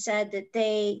back and said that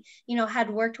they, had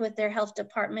worked with their health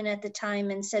department at the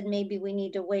time and said maybe we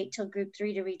need to wait till group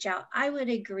 3 to reach out. I would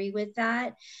agree with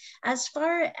that. As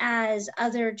far as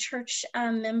other church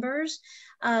members,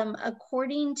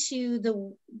 according to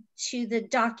the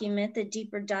document, the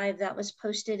deeper dive that was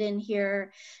posted in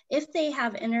here, if they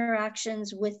have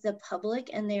interactions with the public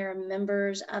and they are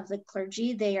members of the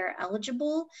clergy, they are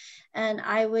eligible. And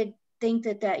I would think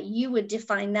that you would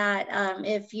define that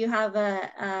if you have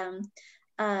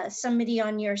somebody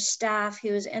on your staff who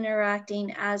is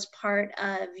interacting as part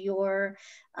of your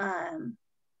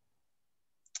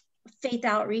faith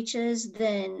outreaches,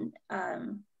 then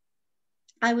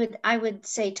I would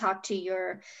say talk to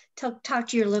your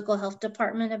local health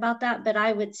department about that, but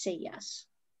I would say yes.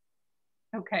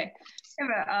 Okay. I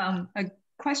have a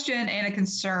question and a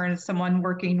concern. Someone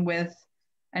working with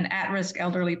an at-risk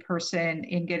elderly person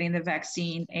in getting the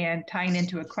vaccine, and tying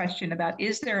into a question about,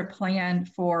 is there a plan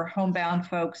for homebound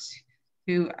folks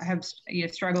who have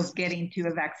struggles getting to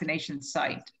a vaccination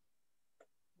site?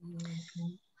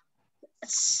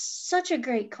 Such a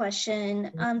great question.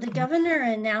 The governor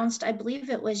announced, I believe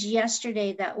it was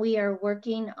yesterday, that we are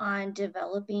working on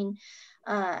developing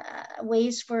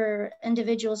ways for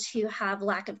individuals who have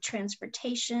lack of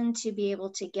transportation to be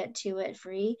able to get to it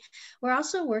free. We're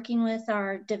also working with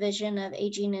our Division of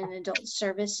Aging and Adult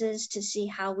Services to see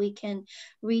how we can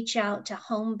reach out to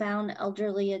homebound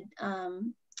elderly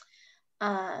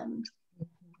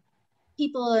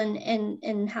people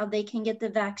and how they can get the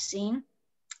vaccine.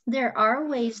 There are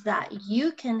ways that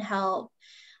you can help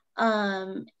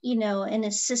you know, and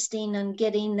assisting on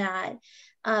getting that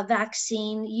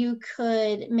vaccine. You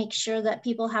could make sure that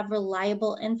people have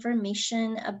reliable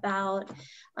information about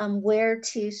where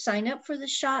to sign up for the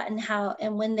shot and how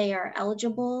and when they are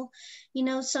eligible. You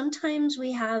know, sometimes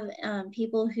we have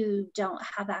people who don't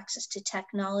have access to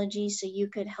technology, so you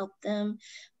could help them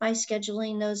by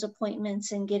scheduling those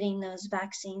appointments and getting those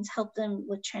vaccines, help them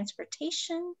with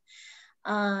transportation.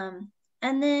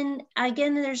 And then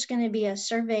again, there's going to be a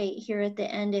survey here at the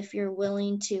end if you're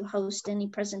willing to host any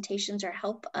presentations or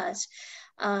help us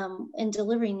in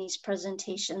delivering these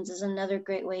presentations is another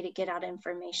great way to get out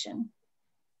information.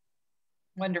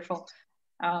 Wonderful.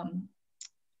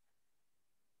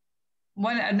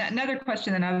 Another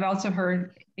question that I've also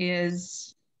heard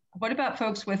is, what about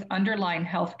folks with underlying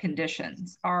health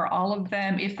conditions? Are all of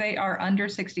them, if they are under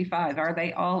 65, are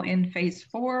they all in phase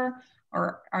 4?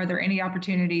 Or are there any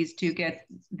opportunities to get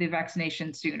the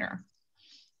vaccination sooner?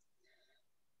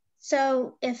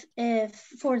 So if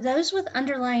for those with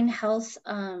underlying health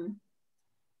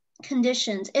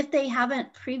conditions, if they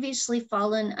haven't previously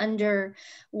fallen under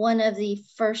one of the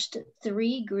first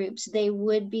 3 groups, they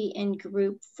would be in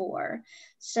group 4.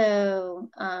 So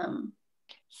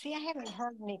see, I haven't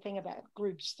heard anything about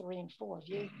groups 3 and 4. Have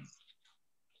you?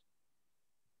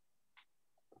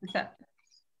 Is that?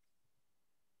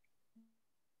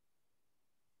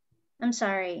 I'm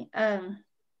sorry. I'm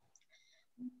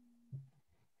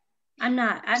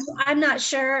not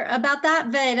sure about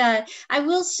that, but I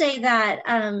will say that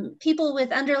people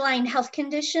with underlying health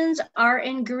conditions are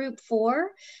in group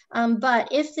 4, but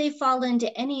if they fall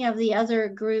into any of the other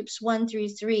groups 1 through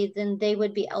 3, then they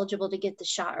would be eligible to get the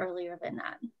shot earlier than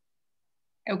that.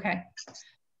 Okay.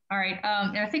 All right.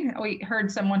 And I think we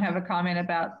heard someone have a comment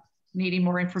about needing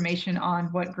more information on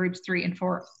what groups 3 and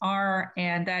 4 are,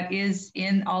 and that is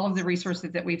in all of the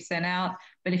resources that we've sent out.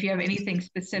 But if you have anything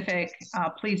specific,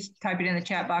 please type it in the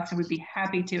chat box and we'd be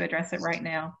happy to address it right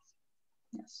now.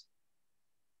 Yes.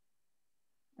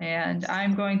 And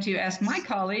I'm going to ask my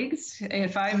colleagues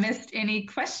if I missed any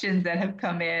questions that have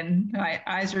come in. My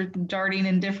eyes are darting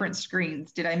in different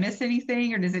screens. Did I miss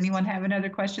anything, or does anyone have another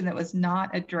question that was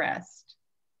not addressed?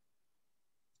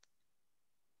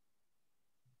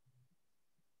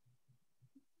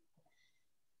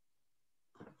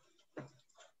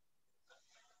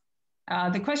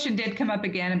 The question did come up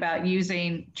again about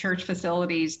using church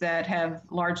facilities that have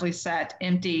largely sat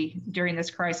empty during this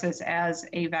crisis as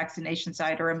a vaccination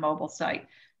site or a mobile site.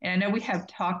 And I know we have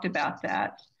talked about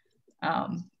that.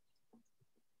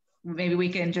 Maybe we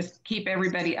can just keep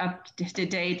everybody up to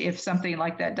date if something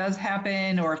like that does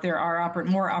happen, or if there are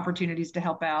more opportunities to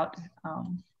help out.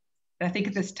 I think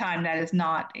at this time that is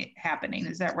not happening.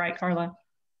 Is that right, Carla?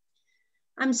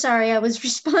 I'm sorry, I was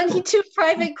responding to a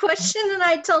private question and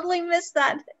I totally missed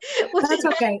that. That's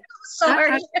okay.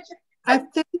 Sorry.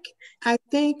 I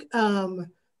think the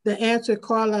answer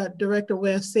Carla, Director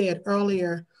West said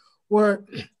earlier were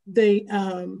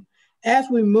as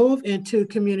we move into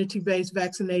community-based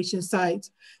vaccination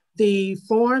sites, the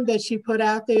form that she put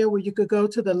out there where you could go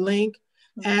to the link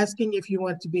asking if you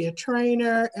want to be a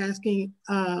trainer, asking,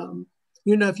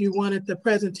 you know, if you wanted the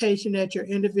presentation at your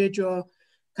individual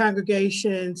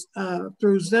congregations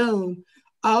through Zoom.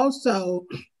 Also,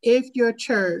 if your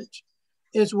church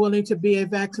is willing to be a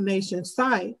vaccination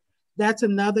site, that's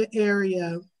another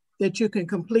area that you can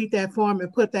complete that form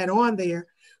and put that on there.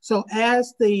 So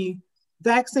as the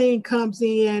vaccine comes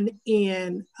in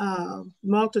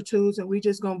multitudes, and we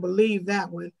just gonna believe that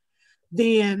one,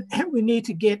 then we need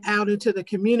to get out into the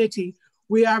community.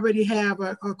 We already have,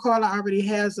 or Carla already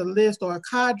has a list or a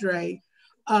cadre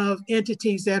of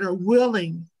entities that are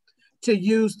willing to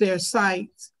use their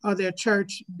sites or their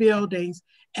church buildings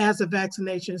as a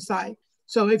vaccination site.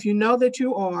 So if you know that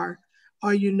you are,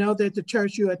 or you know that the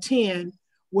church you attend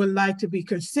would like to be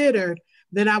considered,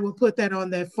 then I will put that on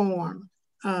that form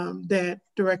that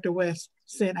Director West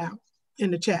sent out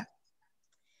in the chat.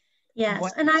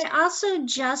 Yes, and I also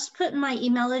just put my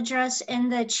email address in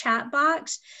the chat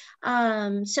box.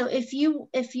 So if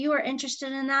you are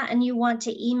interested in that and you want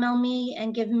to email me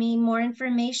and give me more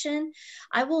information,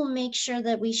 I will make sure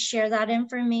that we share that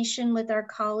information with our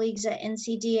colleagues at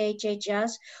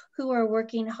NCDHHS who are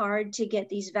working hard to get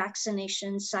these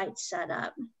vaccination sites set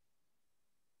up.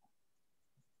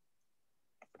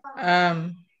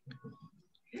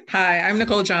 Hi, I'm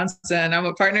Nicole Johnson. I'm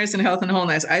with Partners in Health and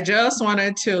Wholeness. I just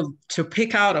wanted to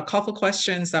pick out a couple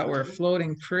questions that were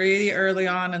floating pretty early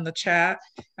on in the chat.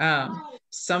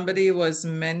 Somebody was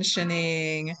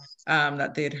mentioning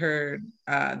that they'd heard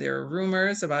there were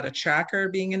rumors about a tracker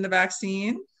being in the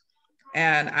vaccine.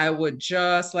 And I would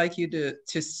just like you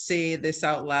to say this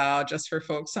out loud, just for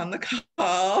folks on the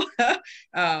call.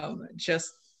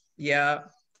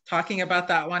 Talking about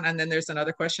that one. And then there's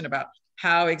another question about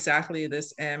how exactly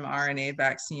this mRNA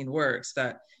vaccine works,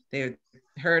 that they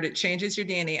heard it changes your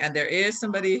DNA. And there is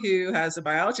somebody who has a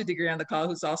biology degree on the call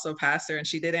who's also a pastor, and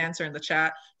she did answer in the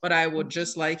chat, but I would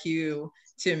just like you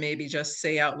to maybe just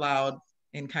say out loud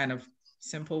in kind of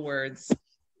simple words,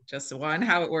 just one,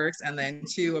 how it works, and then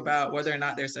two, about whether or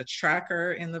not there's a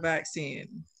tracker in the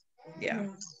vaccine. Yeah.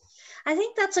 I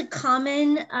think that's a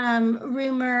common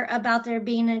rumor about there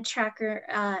being a tracker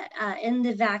in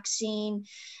the vaccine,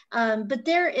 but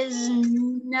there is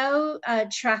no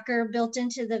tracker built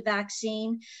into the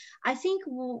vaccine. I think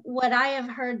what I have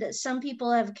heard that some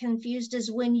people have confused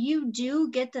is when you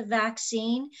do get the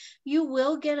vaccine, you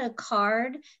will get a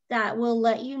card that will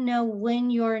let you know when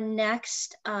your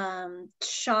next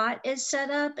shot is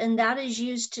set up, and that is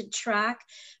used to track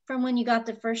from when you got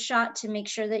the first shot to make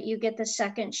sure that you get the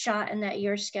second shot and that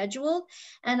you're scheduled.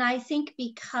 And I think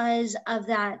because of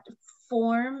that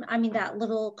form, that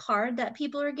little card that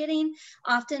people are getting,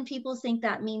 often people think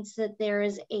that means that there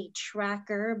is a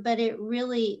tracker, but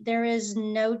there is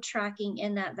no tracking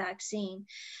in that vaccine.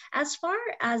 As far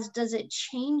as does it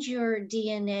change your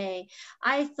DNA,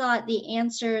 I thought the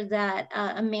answer that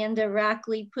Amanda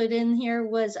Rackley put in here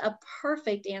was a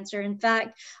perfect answer. In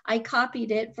fact, I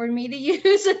copied it for me to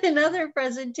use in other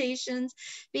presentations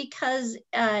because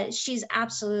she's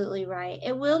absolutely right.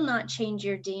 It will not change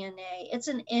your DNA. It's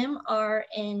an mRNA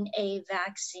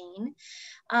vaccine.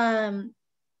 And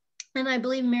I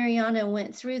believe Mariana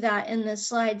went through that in the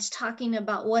slides talking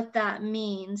about what that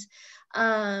means.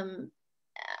 But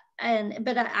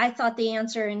I thought the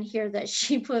answer in here that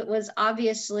she put was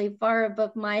obviously far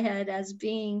above my head as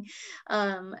being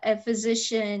a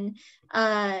physician,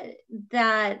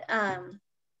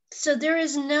 so there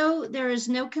is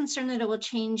no concern that it will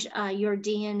change your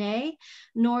DNA,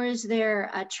 nor is there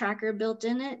a tracker built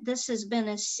in it. This has been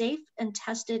a safe and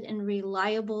tested and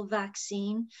reliable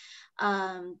vaccine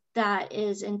that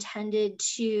is intended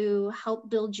to help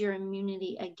build your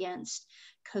immunity against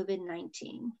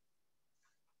COVID-19.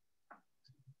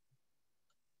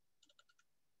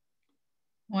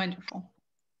 Wonderful.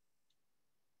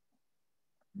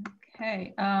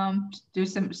 Okay, do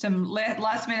some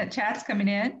last minute chats coming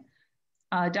in.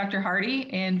 Dr. Hardy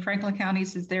in Franklin County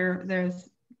says their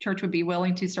church would be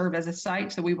willing to serve as a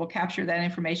site, so we will capture that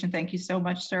information. Thank you so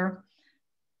much, sir.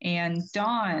 And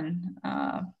Dawn,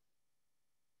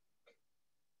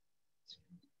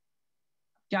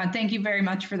 John, thank you very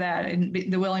much for that and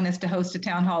the willingness to host a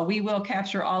town hall. We will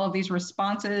capture all of these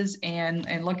responses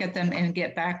and look at them and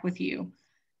get back with you.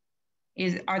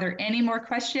 Are there any more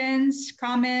questions,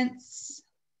 comments?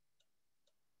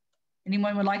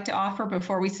 Anyone would like to offer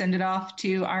before we send it off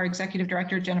to our Executive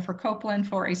Director, Jennifer Copeland,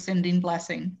 for a sending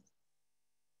blessing?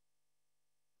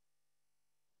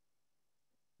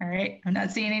 All right, I'm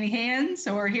not seeing any hands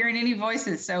or hearing any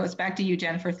voices, so it's back to you,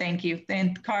 Jennifer. Thank you.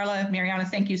 And Carla, Mariana,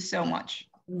 thank you so much.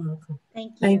 You're welcome.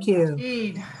 Thank you. Thank you.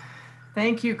 Indeed.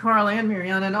 Thank you, Carla and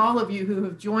Mariana, and all of you who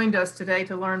have joined us today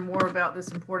to learn more about this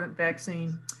important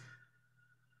vaccine.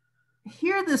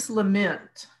 Hear this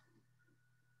lament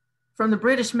from the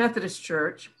British Methodist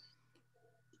Church.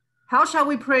 How shall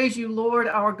we praise you, Lord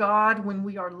our God, when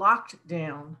we are locked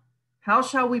down? How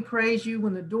shall we praise you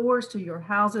when the doors to your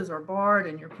houses are barred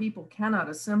and your people cannot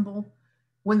assemble?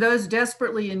 When those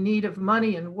desperately in need of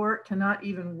money and work cannot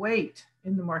even wait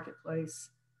in the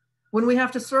marketplace? When we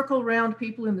have to circle around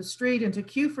people in the street and to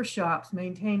queue for shops,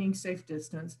 maintaining safe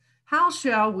distance? How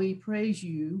shall we praise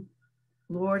you,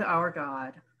 Lord our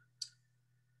God?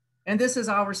 And this is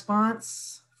our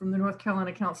response from the North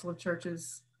Carolina Council of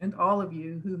Churches and all of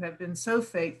you who have been so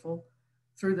faithful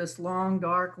through this long,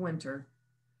 dark winter.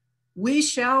 We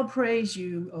shall praise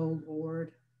you, O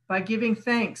Lord, by giving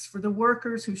thanks for the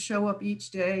workers who show up each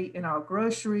day in our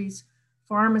groceries,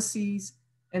 pharmacies,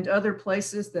 and other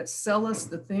places that sell us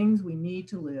the things we need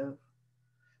to live.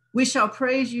 We shall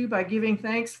praise you by giving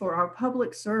thanks for our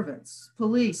public servants,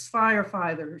 police,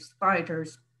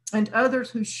 firefighters, and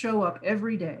others who show up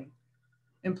every day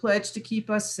and pledge to keep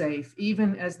us safe,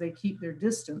 even as they keep their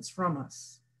distance from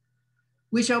us.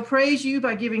 We shall praise you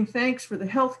by giving thanks for the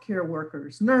healthcare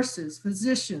workers, nurses,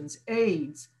 physicians,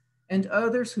 aides, and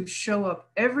others who show up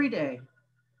every day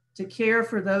to care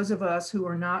for those of us who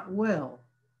are not well,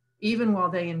 even while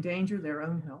they endanger their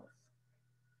own health.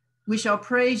 We shall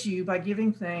praise you by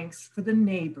giving thanks for the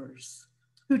neighbors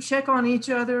who check on each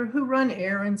other, who run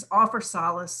errands, offer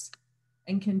solace,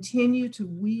 and continue to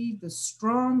weave the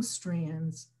strong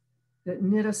strands that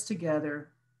knit us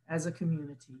together as a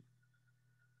community.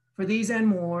 For these and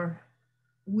more,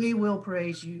 we will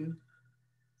praise you.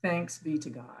 Thanks be to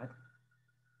God.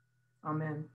 Amen.